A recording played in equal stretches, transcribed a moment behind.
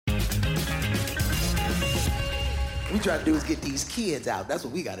We try to do is get these kids out. That's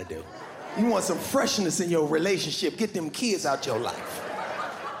what we gotta do. You want some freshness in your relationship, get them kids out your life.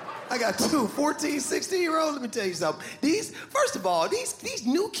 I got two 14, 16-year-olds. Let me tell you something. First of all, these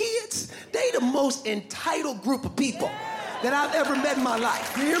new kids, they the most entitled group of people that I've ever met in my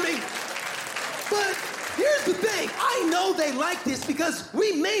life. You hear me? But here's the thing. I know they like this because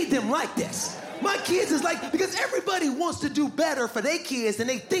we made them like this. My kids is like, because everybody wants to do better for their kids than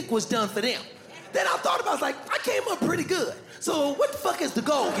they think was done for them. Then I thought about it, I was like, I came up pretty good. So what the fuck is the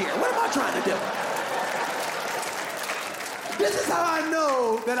goal here? What am I trying to do? This is how I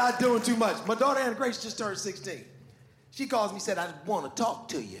know that I'm doing too much. My daughter Anna Grace just turned 16. She calls me and said, I want to talk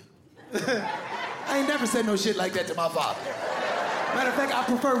to you. I ain't never said no shit like that to my father. Matter of fact, I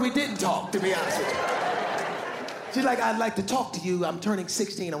prefer we didn't talk, to be honest with you. She's like, I'd like to talk to you. I'm turning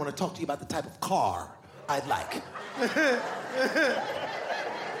 16. I want to talk to you about the type of car I'd like.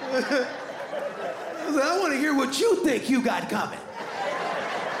 I said, I want to hear what you think you got coming.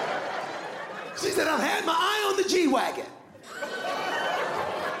 She said, I've had my eye on the G-Wagon.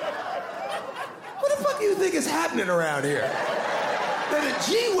 What the fuck do you think is happening around here? That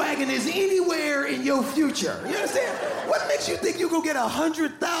a G-Wagon is anywhere in your future. You understand? What makes you think you go get a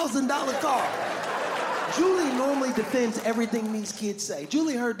 $100,000 car? Julie normally defends everything these kids say.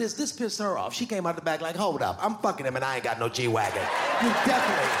 Julie heard this pissed her off. She came out the back like, hold up, I'm fucking him and I ain't got no G-Wagon. You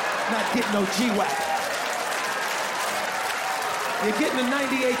definitely not getting no G-Wagon. You're getting a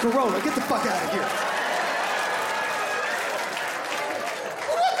 98 Corolla. Get the fuck out of here.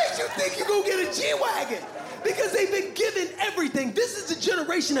 What makes you think you gonna get a G-Wagon? Because they've been given everything. This is the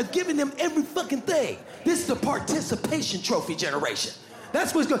generation of giving them every fucking thing. This is the participation trophy generation.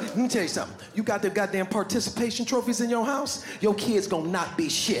 That's what's going. Let me tell you something. You got them goddamn participation trophies in your house, your kids gonna not be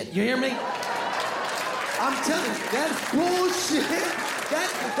shit. You hear me? I'm telling you, that's bullshit.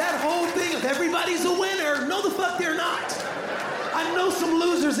 That whole thing of everybody's a winner. No, the fuck they're not. I know some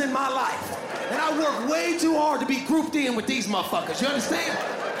losers in my life, and I work way too hard to be grouped in with these motherfuckers. You understand?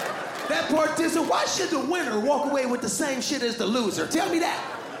 That participant. Why should the winner walk away with the same shit as the loser? Tell me that.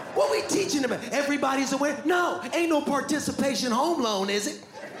 What we teaching them? Everybody's a winner? No, ain't no participation home loan, is it?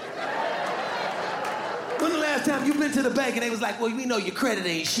 When the last time you been to the bank and they was like, well, we know your credit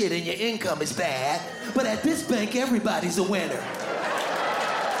ain't shit and your income is bad, but at this bank, everybody's a winner.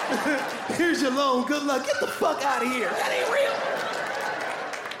 Here's your loan, good luck. Get the fuck out of here. That ain't real.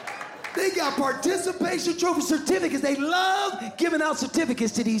 They got participation trophy certificates. They love giving out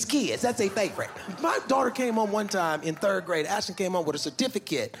certificates to these kids. That's their favorite. My daughter came home one time in 3rd grade. Ashton came home with a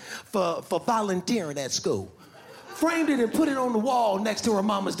certificate for volunteering at school. Framed it and put it on the wall next to her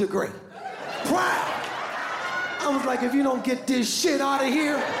mama's degree. Proud. I was like, if you don't get this shit out of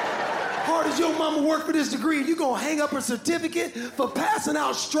here, hard as your mama worked for this degree, you gonna hang up her certificate for passing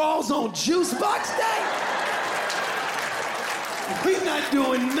out straws on Juice Box Day? We're not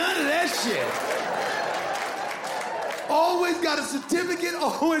doing none of that shit. Always got a certificate,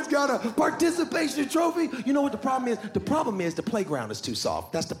 always got a participation trophy. You know what the problem is? The problem is the playground is too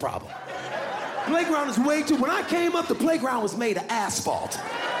soft. That's the problem. Playground is way too... When I came up, the playground was made of asphalt.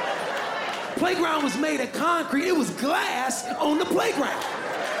 Playground was made of concrete. It was glass on the playground.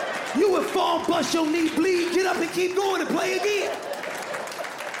 You would fall, bust your knee, bleed, get up and keep going and play again.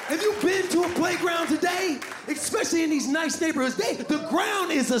 Have you been to a playground today? Especially in these nice neighborhoods, the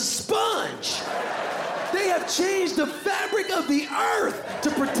ground is a sponge. They have changed the fabric of the earth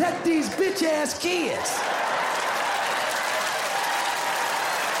to protect these bitch-ass kids.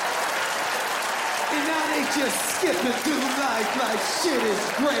 And now they just skipping through life like shit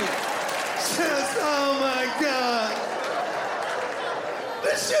is great. Just, oh my God.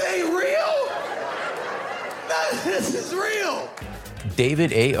 This shit ain't real. None of this is real.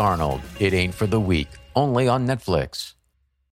 David A. Arnold, It Ain't for the Weak, only on Netflix.